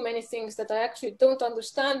too many things that I actually don't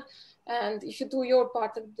understand. And if you do your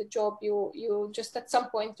part of the job, you just at some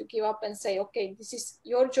point you give up and say, okay, this is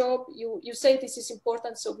your job. You say this is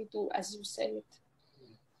important, so we do as you say it.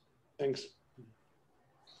 Thanks.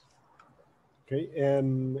 Okay,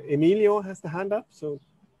 Emilio has the hand up. So,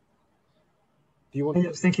 do you want?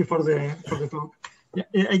 Yes, thank you for the talk. Yeah,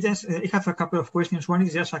 I have a couple of questions. One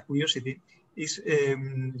is just a curiosity. Is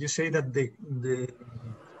you say that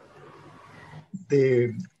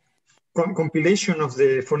the compilation of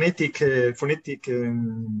the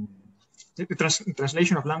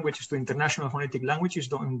translation of languages to international phonetic languages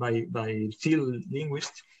done by field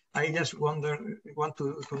linguists. I just want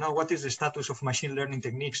to know what is the status of machine learning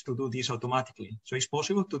techniques to do this automatically. So it's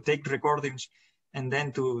possible to take recordings and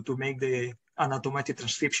then to make an automatic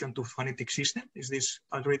transcription to phonetic system. Is this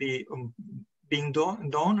already being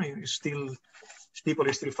done? People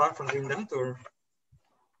are still far from doing that, or?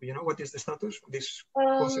 You know, what is the status of this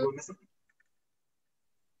possible method?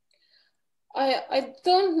 I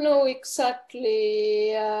don't know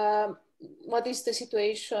exactly what is the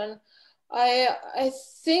situation. I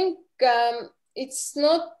think it's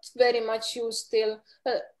not very much used still.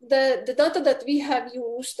 The data that we have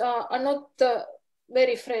used are not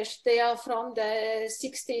very fresh. They are from the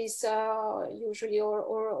 60s usually,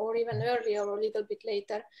 or even earlier, or a little bit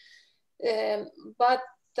later. But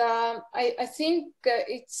I think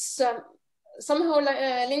it's somehow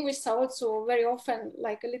linguists are also very often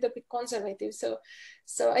like a little bit conservative. So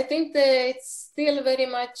I think that it's still very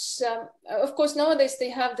much, of course, nowadays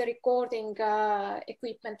they have the recording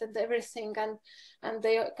equipment and everything, and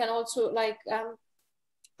they can also like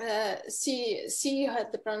see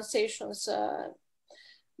the pronunciations.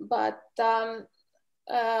 But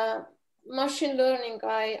machine learning,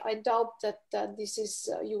 I doubt that this is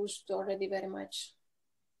used already very much.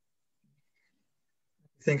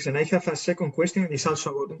 Thanks. And I have a second question. It's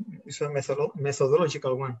also a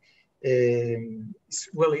methodological one. I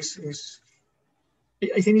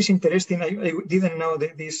think it's interesting. I didn't know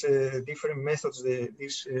that these different methods,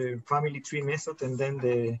 this family tree method, and then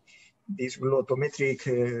this glottometric.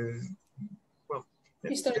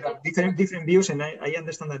 There are different views, and I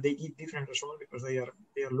understand that they give different results because they are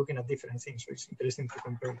looking at different things. So it's interesting to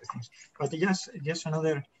compare the things. But just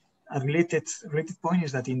another. A related point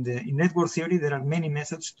is that in network theory, there are many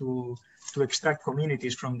methods to extract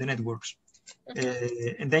communities from the networks.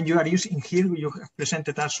 And then you are using here, you have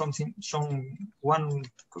presented us one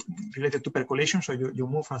related to percolation. So you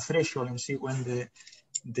move a threshold and see when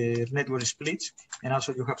the network splits. And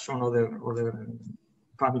also you have some other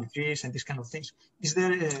family trees and these kind of things. Is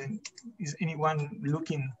anyone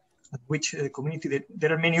looking at which community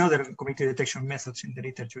there are many other community detection methods in the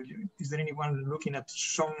literature? Is there anyone looking at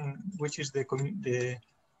which is the community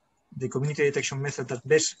detection method that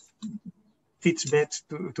best fits best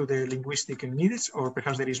to the linguistic needs, or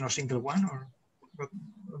perhaps there is no single one? Or what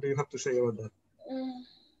do you have to say about that?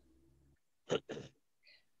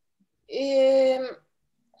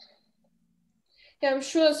 Yeah, I'm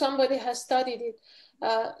sure somebody has studied it.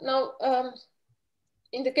 Now,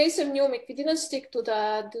 in the case of NUMIC, we didn't stick to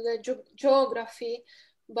the geography,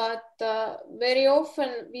 but very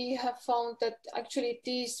often we have found that actually it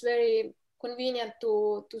is very convenient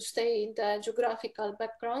to stay in the geographical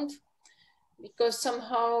background, because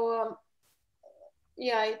somehow,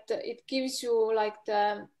 yeah, it gives you like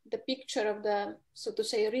the picture of the, so to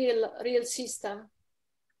say, real system.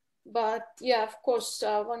 But yeah, of course,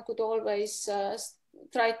 one could always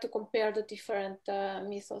try to compare the different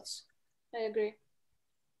methods. I agree.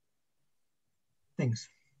 Thanks.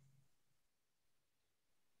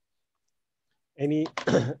 Any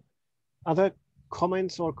other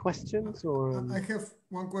comments or questions? Or I have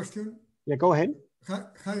one question. Yeah, go ahead.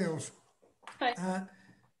 Hi, Els. Hi.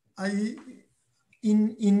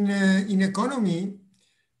 In economy,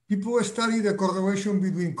 people study the correlation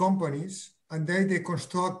between companies, and they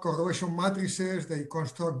construct correlation matrices, they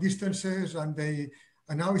construct distances, and they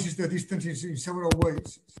analyze the distances in several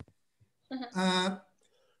ways. And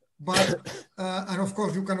of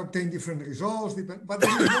course, you can obtain different results. But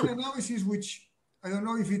there is one analysis which I don't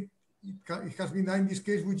know if it has been done in this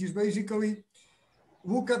case, which is basically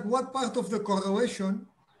look at what part of the correlation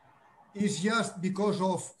is just because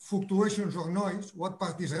of fluctuations or noise, what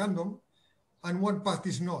part is random, and what part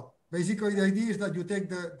is not. Basically, the idea is that you take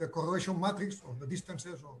the correlation matrix or the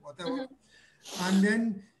distances or whatever, and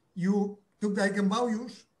then you took the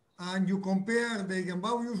eigenvalues and you compare the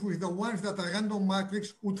eigenvalues with the ones that a random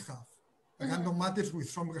matrix would have, a random matrix with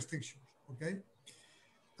some restrictions, okay?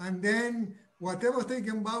 And then whatever the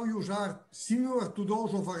eigenvalues are similar to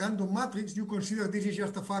those of a random matrix, you consider this is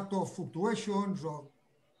just a factor of fluctuations or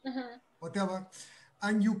whatever,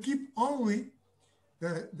 and you keep only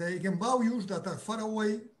the eigenvalues that are far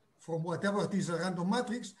away from whatever it is a random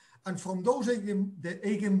matrix, and from those the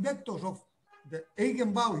eigenvectors of the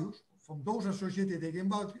eigenvalues, from those associated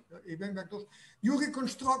eigenvectors, you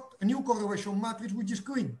reconstruct a new correlation matrix which is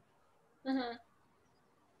clean.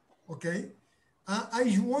 Okay?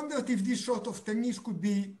 I wondered if this sort of techniques could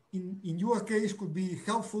be, in your case, could be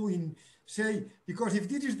helpful in, say, because if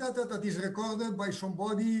this is data that is recorded by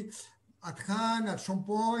somebody at hand at some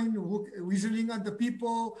point, listening at the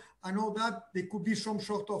people and all that, there could be some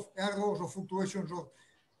sort of errors or fluctuations or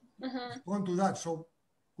respond to that. So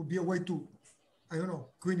could be a way to, I don't know,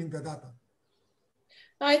 cleaning the data.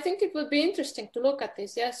 I think it would be interesting to look at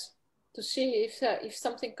this, yes, to see if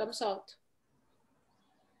something comes out.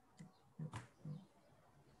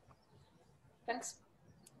 Thanks.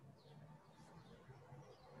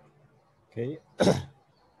 Okay.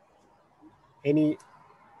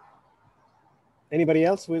 Anybody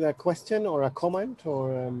else with a question or a comment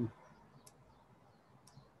or?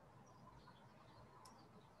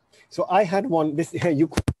 So I had one. This you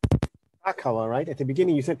cover right at the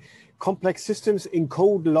beginning. You said complex systems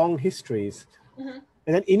encode long histories, and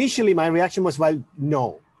then initially my reaction was, well,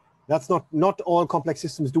 no, that's not all complex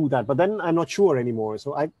systems do that. But then I'm not sure anymore.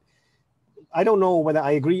 So I don't know whether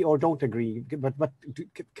I agree or don't agree. But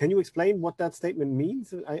can you explain what that statement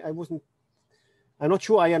means? I'm not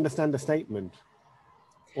sure I understand the statement.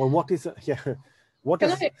 Or what is Can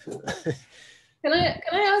I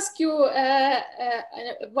ask you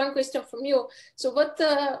one question from you? So what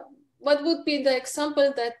would be the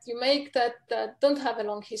example that you make that don't have a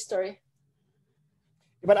long history?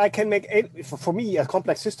 But I can make for me a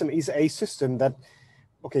complex system is a system that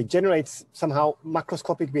generates somehow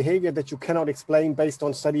macroscopic behavior that you cannot explain based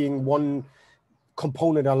on studying one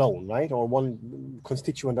component alone, right? Or one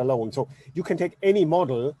constituent alone. So you can take any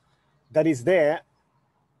model that is there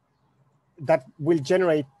that will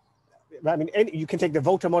generate, I mean, you can take the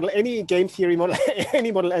voter model, any game theory model,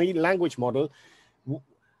 any model, any language model.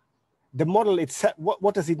 The model itself,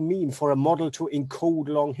 what does it mean for a model to encode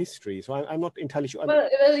long history? So I'm not entirely sure.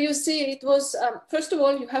 Well, you see, it was, first of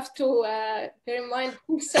all, you have to bear in mind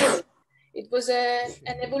who said it. It was an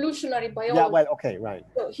evolutionary biologist. Yeah, well, okay, right.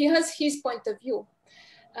 So he has his point of view.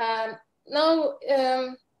 Now,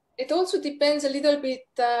 it also depends a little bit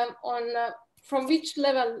on from which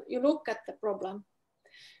level you look at the problem.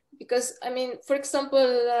 Because, I mean, for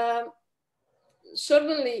example,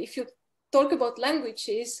 certainly if you talk about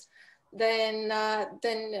languages, then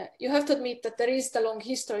you have to admit that there is the long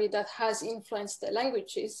history that has influenced the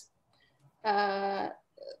languages to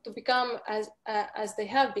become as they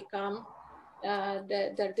have become,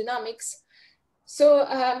 their dynamics. So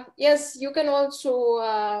yes, you can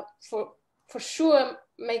also for sure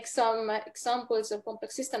make some examples of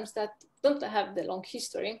complex systems that don't have the long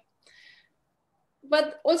history.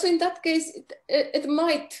 But also in that case, it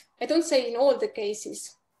might, I don't say in all the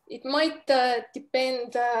cases, it might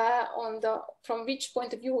depend on from which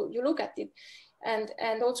point of view you look at it.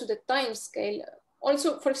 and also the time scale.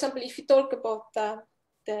 Also, for example, if you talk about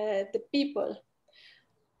the people,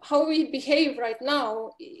 how we behave right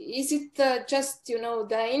now, is it just, you know,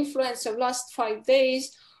 the influence of last 5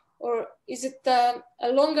 days, or is it a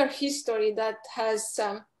longer history that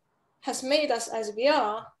has made us as we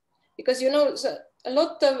are? Because, you know, so a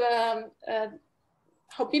lot of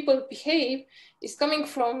how people behave is coming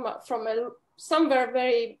from somewhere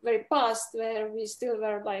very, very past, where we still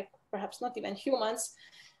were like perhaps not even humans.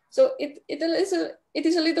 So it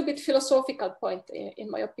is a little bit philosophical point, in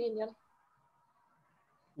my opinion.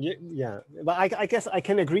 Yeah, but I guess I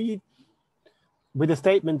can agree with the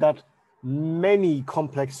statement that many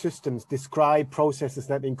complex systems describe processes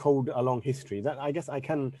that encode a long history. That I guess I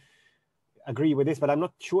can agree with this, but I'm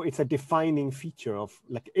not sure it's a defining feature of,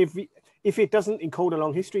 like, if it doesn't encode a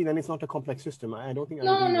long history, then it's not a complex system. I don't think.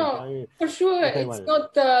 No, for sure, okay, it's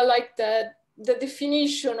not like the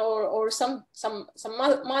definition or some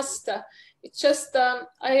must. It's just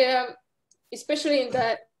especially in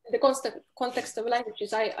the context of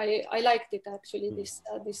languages, I liked it actually,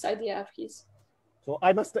 this idea of his. So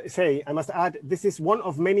I must add, this is one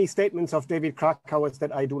of many statements of David Krakauer's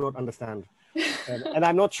that I do not understand. And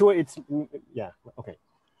I'm not sure it's, yeah, okay.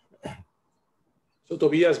 So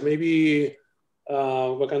Tobias, maybe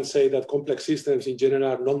we can say that complex systems in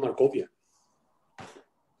general are non-Markovian.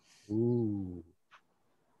 Ooh.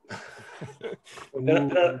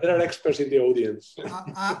 There are experts in the audience.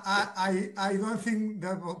 I don't think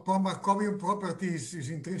that Markovian properties is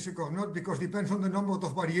intrinsic or not, because it depends on the number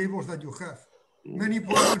of variables that you have. Many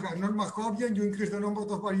problems are not Markovian. You increase the number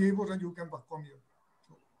of variables and you can Markovian.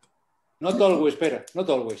 Not always, Pere, not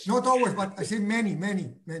always. Not always, but I say many.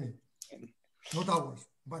 Not always,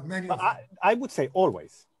 but many. But I would say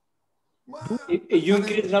always. Well, If you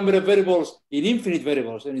increase the number of variables in infinite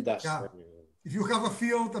variables, then it does. Yeah. If you have a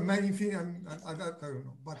field and many things, I don't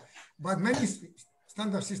know, but many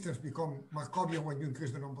standard systems become Markovian when you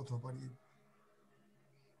increase the number of variables.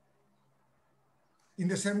 In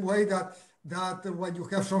the same way that when you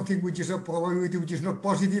have something which is a probability which is not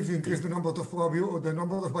positive, you increase the number of probability or the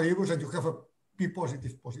number of variables, and you have a p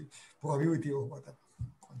positive probability or whatever.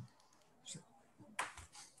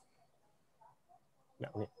 Yeah,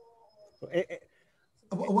 okay.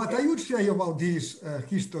 What I would say about this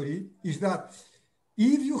history is that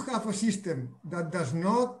if you have a system that does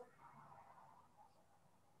not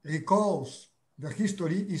recalls the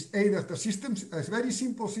history, is either the system is a very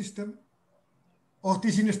simple system, or it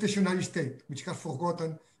is in a stationary state, which has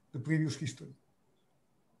forgotten the previous history.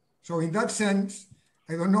 So in that sense,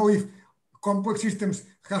 I don't know if complex systems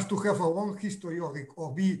has to have a long history or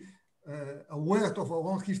be aware of a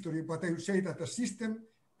long history, but I would say that a system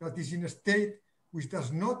that is in a state which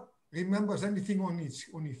does not remember anything on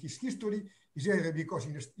his history is either because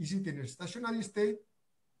is it in a stationary state,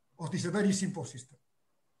 or it is a very simple system.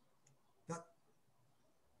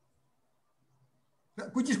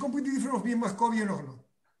 Which is completely different of being Markovian or not.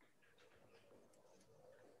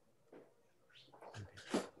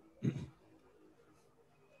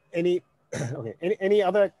 Any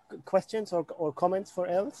other questions or comments for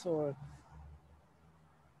Els, or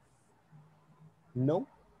no?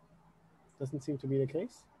 Doesn't seem to be the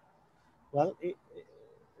case. Well,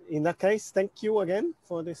 in that case, thank you again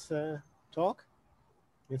for this talk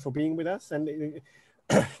and for being with us. And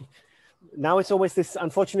now it's always this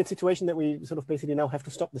unfortunate situation that we sort of basically now have to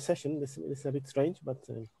stop the session. This is a bit strange, but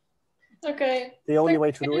okay. The only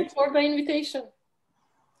way to do it. For the invitation.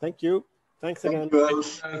 Thank you. Thanks again.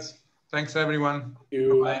 Thanks everyone.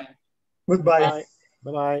 You. Bye. Goodbye. Bye.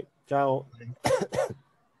 Bye-bye. Ciao.